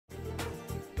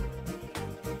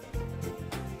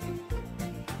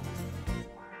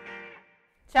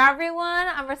Ciao everyone,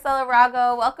 I'm Rossella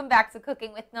Rago. Welcome back to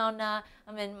Cooking with Nonna.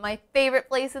 I'm in my favorite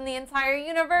place in the entire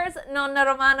universe, Nonna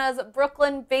Romana's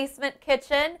Brooklyn basement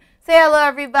kitchen. Say hello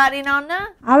everybody, Nonna.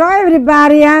 Hello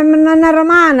everybody, I'm Nonna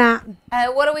Romana.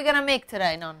 What are we gonna make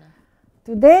today, Nonna?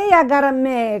 Today I gotta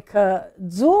make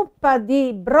zuppa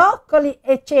di broccoli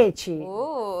e ceci.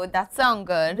 Ooh, that sounds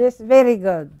good. This very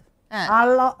good. Uh. I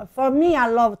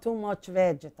love too much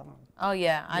vegetable. Oh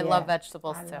yeah, I love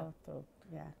vegetables too. Love too.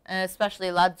 Yeah. Especially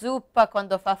la zuppa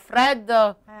quando fa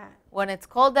freddo, when it's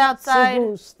cold outside.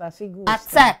 Si gusta.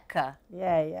 Azzecca.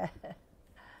 Yeah.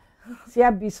 Si ha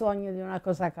bisogno di una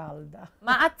cosa calda.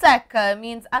 Ma azzecca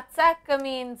means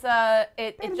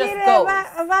it just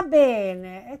goes. Va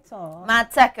bene, insomma. Ma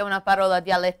azzecca è una parola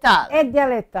dialettale. È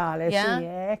dialettale, Yeah?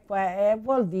 sì,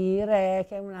 vuol dire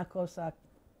che è una cosa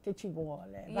che ci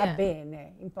vuole, va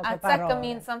bene, in poche parole. Azzecca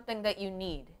means something that you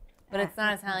need, but it's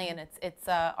not Italian. It's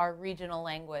our regional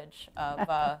language of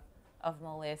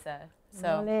Molese.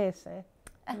 So Molese.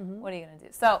 what are you gonna do?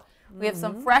 So we have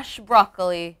some fresh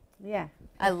broccoli. Yeah.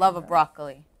 I love a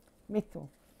broccoli. Me too.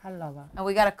 I love it. And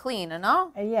we gotta clean,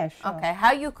 no? Yeah, sure. Okay,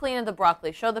 how you clean the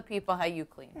broccoli? Show the people how you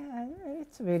clean.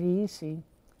 It's very easy.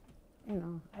 You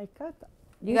know, I cut.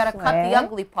 You gotta cut the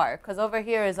ugly part, because over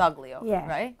here is ugly,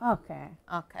 right? Okay.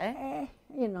 Okay.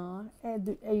 You know,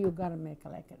 you gotta make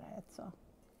like that, so.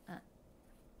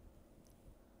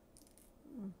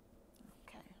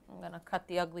 Okay, I'm gonna cut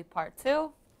the ugly part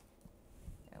too.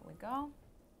 There we go.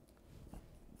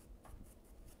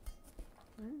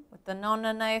 With the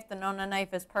Nonna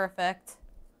knife is perfect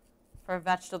for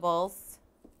vegetables.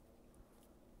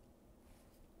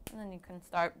 And then you can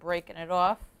start breaking it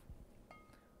off.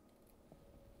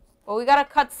 But we gotta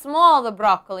cut small the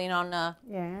broccoli, Nonna.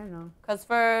 Yeah, I know. Because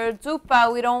for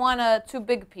zuppa, we don't want too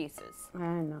big pieces.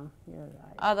 I know, you're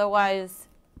right. Otherwise,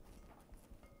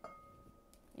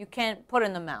 you can't put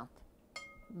in the mouth.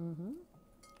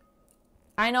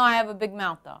 I know I have a big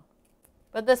mouth though.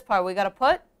 But this part we gotta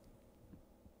put.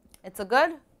 It's a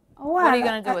good? Well, what are you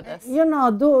going to do with this? You know,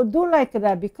 do like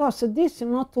that, because this is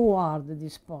not too hard,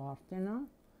 this part, you know?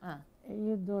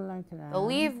 You do like that. The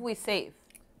leaf we save.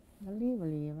 The leaf.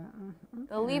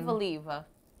 The leaf.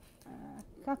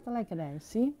 Cut like that,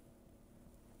 see?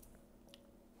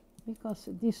 Because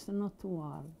this is not too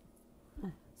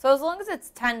hard. So as long as it's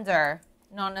tender,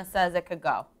 Nonna says it could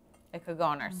go. It could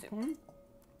go in our soup.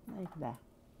 Like that.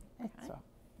 That's all.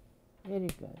 Very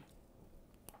good.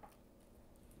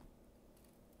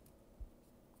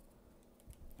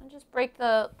 And just break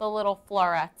the little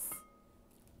florets.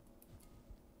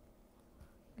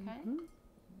 Okay.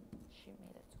 She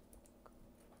made it.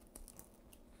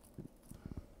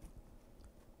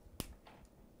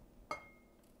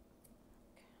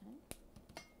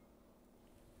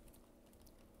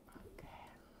 Okay.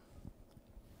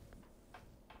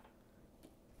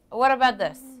 What about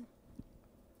this?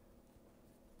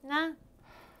 Nah?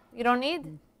 You don't need?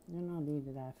 You don't need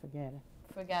that, forget it.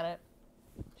 Forget it.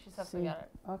 She said forget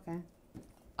it. Okay.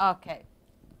 Okay.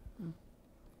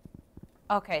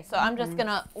 Okay, so I'm just going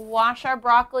to wash our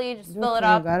broccoli, just fill it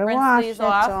up, rinse these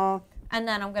off, and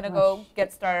then I'm going to go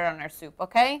get started on our soup,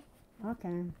 okay?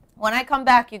 Okay. When I come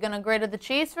back, you're going to grate the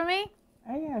cheese for me?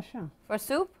 Yeah, sure. For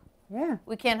soup? Yeah.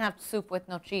 We can't have soup with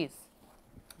no cheese.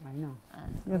 I know.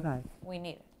 You're right. We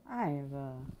need it. I have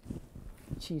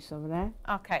cheese over there.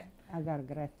 Okay. I got a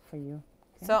grate for you.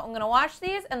 Okay. So I'm going to wash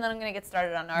these, and then I'm going to get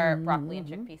started on our broccoli and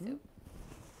chickpea soup.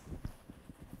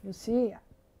 You see,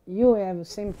 you have the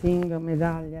same thing,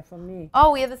 medaglia for me.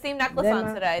 Oh, we have the same necklace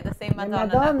on today, the same Madonna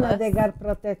necklace. They got to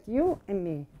protect you and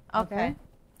me. Okay.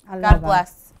 God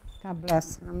bless. God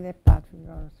bless. I'm the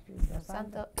Patro.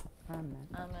 Santo. Amen.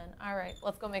 Amen. All right,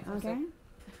 let's go make some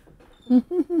soup.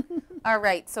 All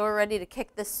right, so we're ready to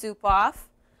kick this soup off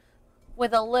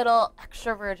with a little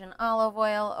extra virgin olive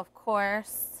oil, of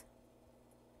course.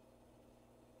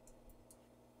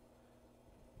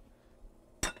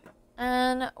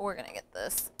 And we're going to get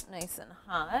this nice and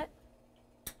hot.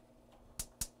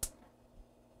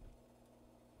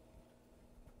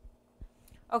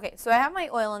 Okay, so I have my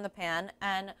oil in the pan,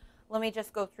 and let me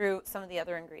just go through some of the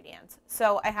other ingredients.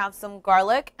 So I have some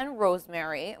garlic and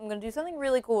rosemary. I'm going to do something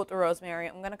really cool with the rosemary.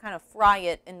 I'm going to kind of fry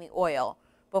it in the oil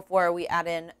before we add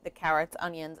in the carrots,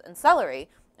 onions, and celery.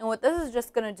 And what this is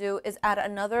just going to do is add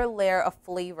another layer of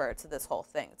flavor to this whole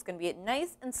thing. It's going to be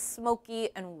nice and smoky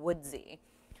and woodsy.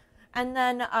 And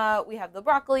then we have the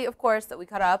broccoli, of course, that we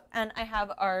cut up. And I have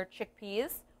our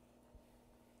chickpeas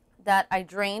that I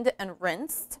drained and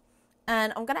rinsed.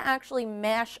 And I'm going to actually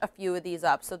mash a few of these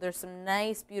up so there's some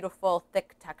nice, beautiful,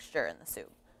 thick texture in the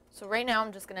soup. So right now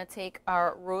I'm just going to take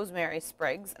our rosemary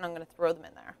sprigs and I'm going to throw them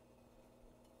in there.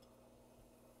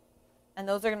 And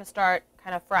those are going to start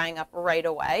kind of frying up right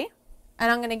away.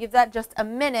 And I'm going to give that just a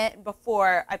minute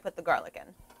before I put the garlic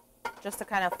in, just to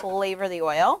kind of flavor the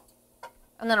oil.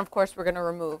 And then, of course, we're going to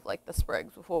remove, like, the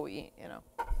sprigs before we eat, you know.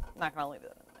 I'm not going to leave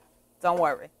it in there. Don't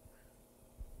worry.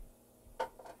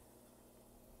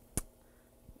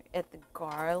 Add the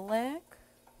garlic.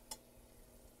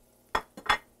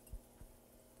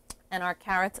 And our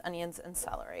carrots, onions, and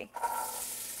celery.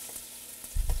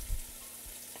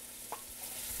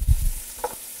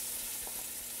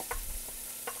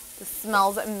 This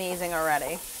smells amazing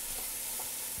already.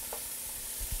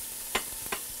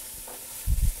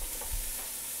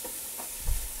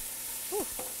 Ooh.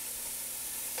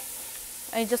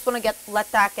 And you just want to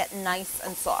let that get nice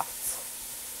and soft.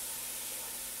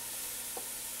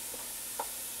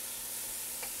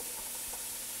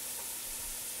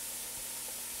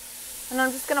 And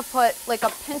I'm just going to put like a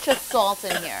pinch of salt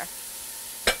in here.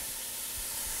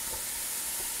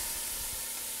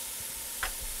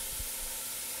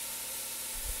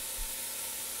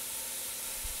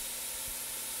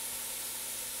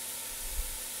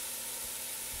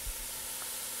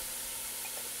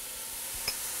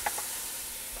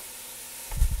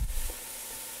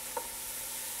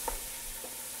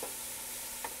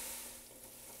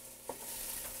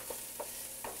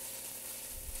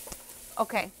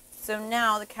 Okay. So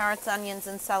now the carrots, onions,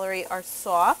 and celery are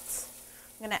soft.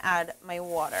 I'm going to add my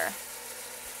water.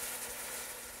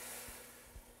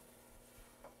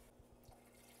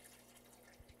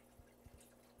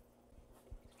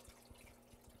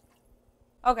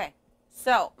 Okay,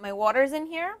 so my water's in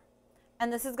here,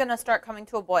 and this is going to start coming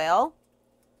to a boil.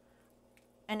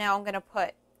 And now I'm going to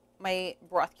put my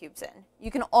broth cubes in.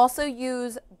 You can also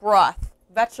use broth,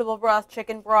 vegetable broth,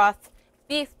 chicken broth,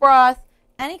 beef broth,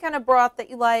 any kind of broth that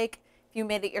you like. If you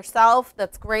made it yourself,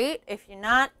 that's great. If you're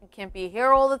not, you can't be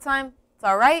here all the time. It's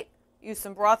all right. Use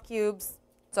some broth cubes.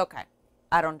 It's okay.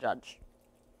 I don't judge.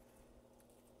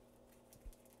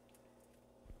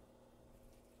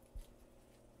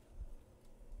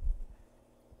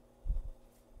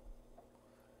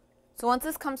 So once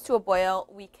this comes to a boil,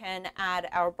 we can add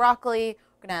our broccoli,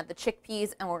 we're going to add the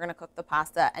chickpeas, and we're going to cook the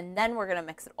pasta, and then we're going to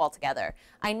mix it all together.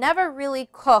 I never really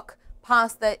cook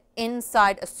pasta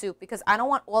inside a soup because I don't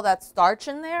want all that starch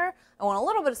in there. I want a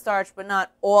little bit of starch, but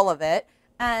not all of it,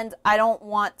 and I don't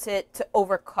want it to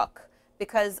overcook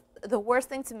because the worst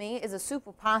thing to me is a soup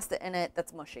with pasta in it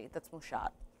that's mushy, that's mushat.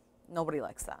 Nobody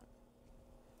likes that.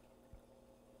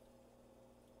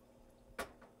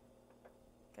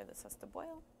 Okay, this has to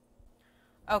boil.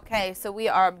 Okay, so we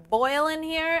are boiling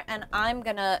here, and I'm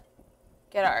going to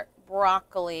get our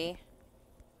broccoli,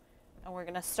 and we're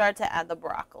going to start to add the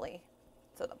broccoli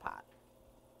to the pot.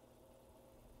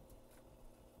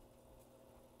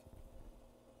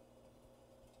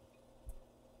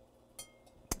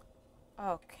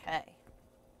 Okay.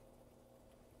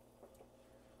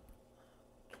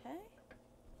 Okay.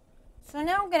 So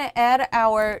now I'm going to add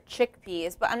our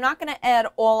chickpeas, but I'm not going to add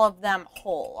all of them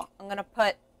whole. I'm going to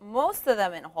put most of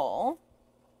them in whole.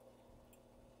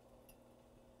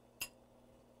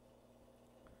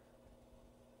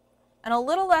 And a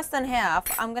little less than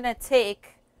half, I'm going to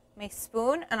take my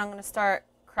spoon and I'm going to start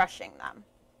crushing them.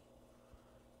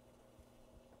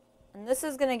 And this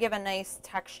is going to give a nice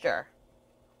texture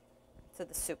to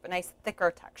the soup, a nice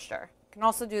thicker texture. You can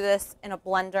also do this in a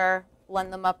blender,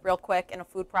 blend them up real quick in a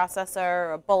food processor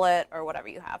or a bullet or whatever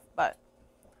you have, but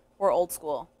we're old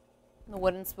school. The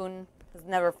wooden spoon has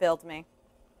never failed me.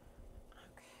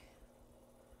 Okay.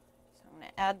 So I'm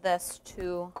going to add this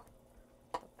to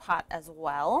the pot as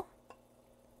well.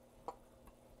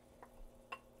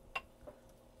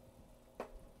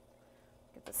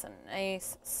 Give this a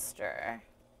nice stir.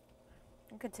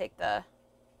 I could take the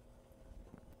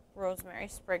rosemary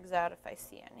sprigs out if I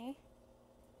see any.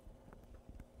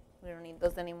 We don't need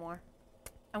those anymore.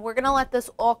 And we're going to let this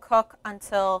all cook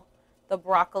until the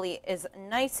broccoli is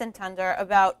nice and tender,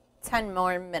 about 10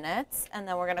 more minutes, and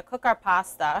then we're going to cook our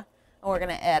pasta and we're going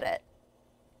to add it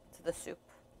to the soup.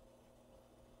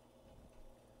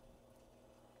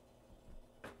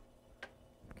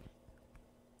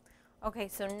 Okay,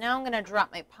 so now I'm going to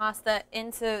drop my pasta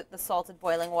into the salted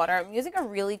boiling water. I'm using a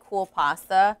really cool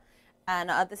pasta, and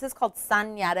this is called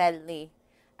sagnarelli,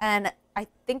 and I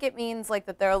think it means like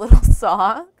that they're a little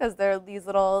saw because they're these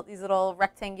little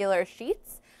rectangular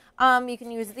sheets. You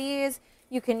can use these.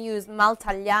 You can use mal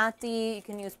tagliati, you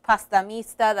can use pasta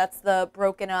mista, that's the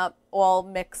broken up, all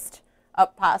mixed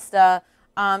up pasta.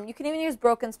 You can even use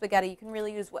broken spaghetti. You can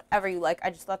really use whatever you like. I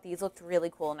just thought these looked really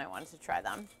cool and I wanted to try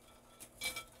them.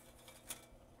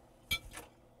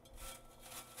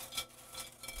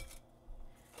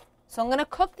 So I'm going to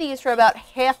cook these for about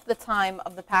half the time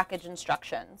of the package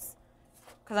instructions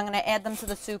because I'm going to add them to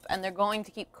the soup and they're going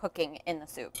to keep cooking in the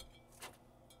soup.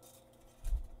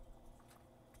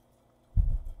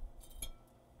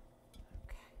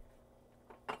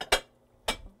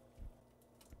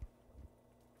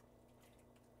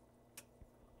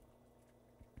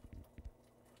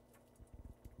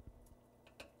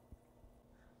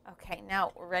 Okay,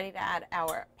 now we're ready to add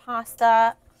our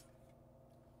pasta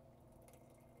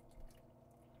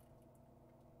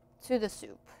to the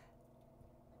soup.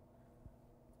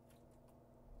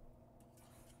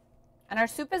 And our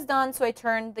soup is done, so I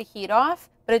turned the heat off,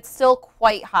 but it's still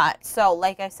quite hot. So,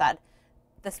 like I said,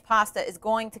 this pasta is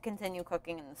going to continue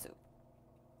cooking in the soup.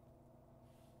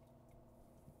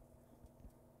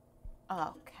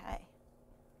 Okay.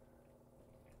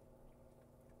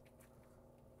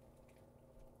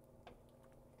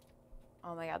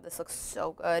 Oh my God, this looks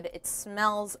so good. It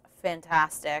smells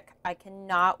fantastic. I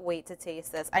cannot wait to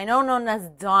taste this. I know Nonna's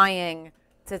dying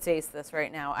to taste this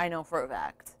right now. I know for a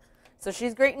fact. So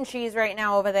she's grating cheese right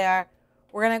now over there.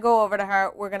 We're going to go over to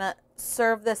her. We're going to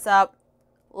serve this up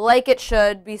like it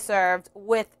should be served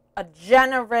with a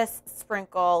generous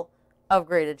sprinkle of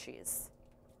grated cheese.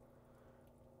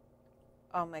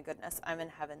 Oh my goodness, I'm in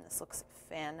heaven. This looks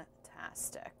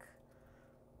fantastic.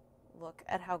 Look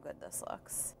at how good this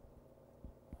looks.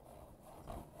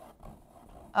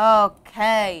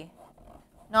 Okay.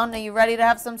 Nonna, you ready to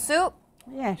have some soup?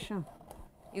 Yeah, sure.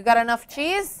 You got enough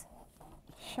cheese?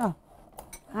 Sure.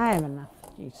 I have enough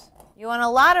cheese. You want a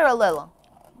lot or a little?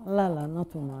 Lala,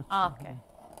 not too much. Okay.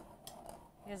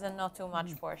 Here's a not too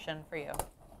much portion for you.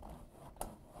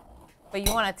 But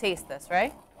you want to taste this,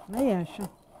 right? Yeah, sure.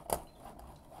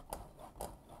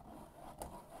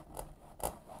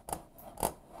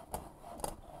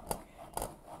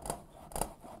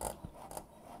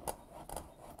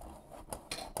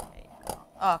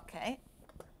 Okay.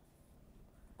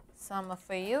 Some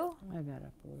for you. I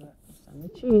gotta put some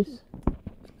cheese.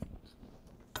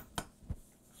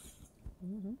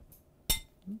 Okay.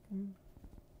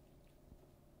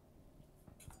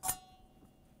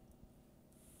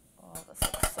 Oh, this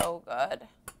looks so good.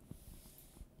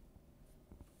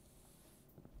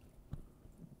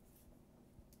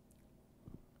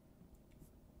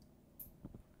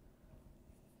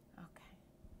 Okay.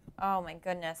 Oh my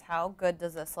goodness, how good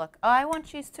does this look? Oh, I want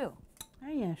cheese too.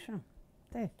 Oh, yeah, sure.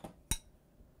 Take.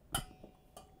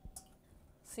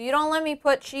 So you don't let me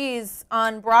put cheese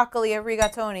on broccoli or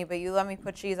rigatoni, but you let me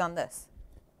put cheese on this.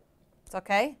 It's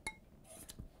okay?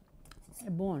 È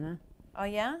buona. Oh,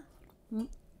 yeah?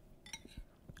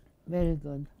 Very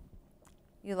good.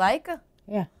 You like?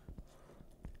 Yeah.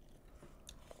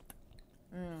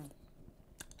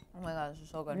 Oh my God, this is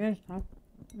so good. Yes, huh?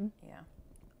 Yeah.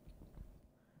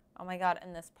 Oh my God,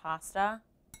 and this pasta.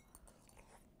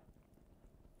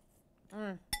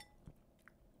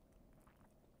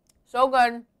 So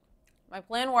good. My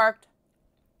plan worked.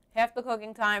 Half the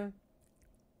cooking time.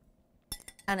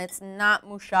 And it's not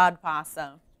mouchad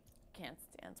pasta. Can't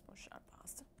stand mouchad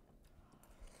pasta.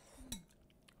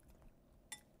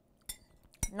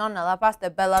 Nonna, la pasta è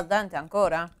bella al dente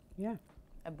ancora? Yeah.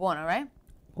 È buona, right?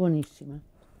 Buonissima.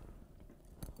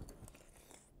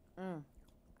 I'm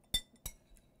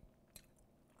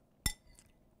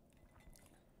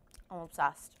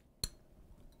obsessed.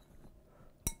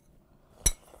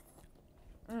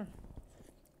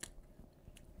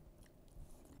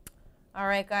 All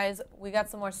right, guys, we got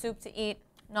some more soup to eat.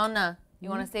 Nonna, you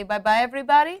want to say bye-bye,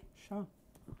 everybody? Sure.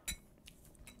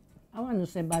 I want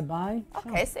to say bye-bye.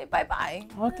 Okay, sure. Say bye-bye.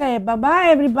 Okay, bye-bye,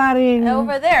 everybody. And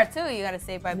over there, too, you got to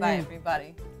say bye-bye, Yeah.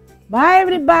 everybody. Bye,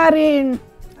 everybody.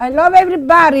 I love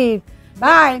everybody.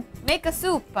 Bye. Make a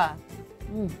soup.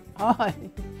 Oh,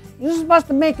 you're supposed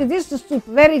to make this soup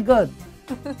very good.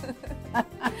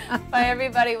 Bye,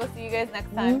 everybody. We'll see you guys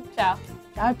next time. Ciao.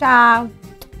 Ciao, ciao.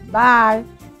 Bye.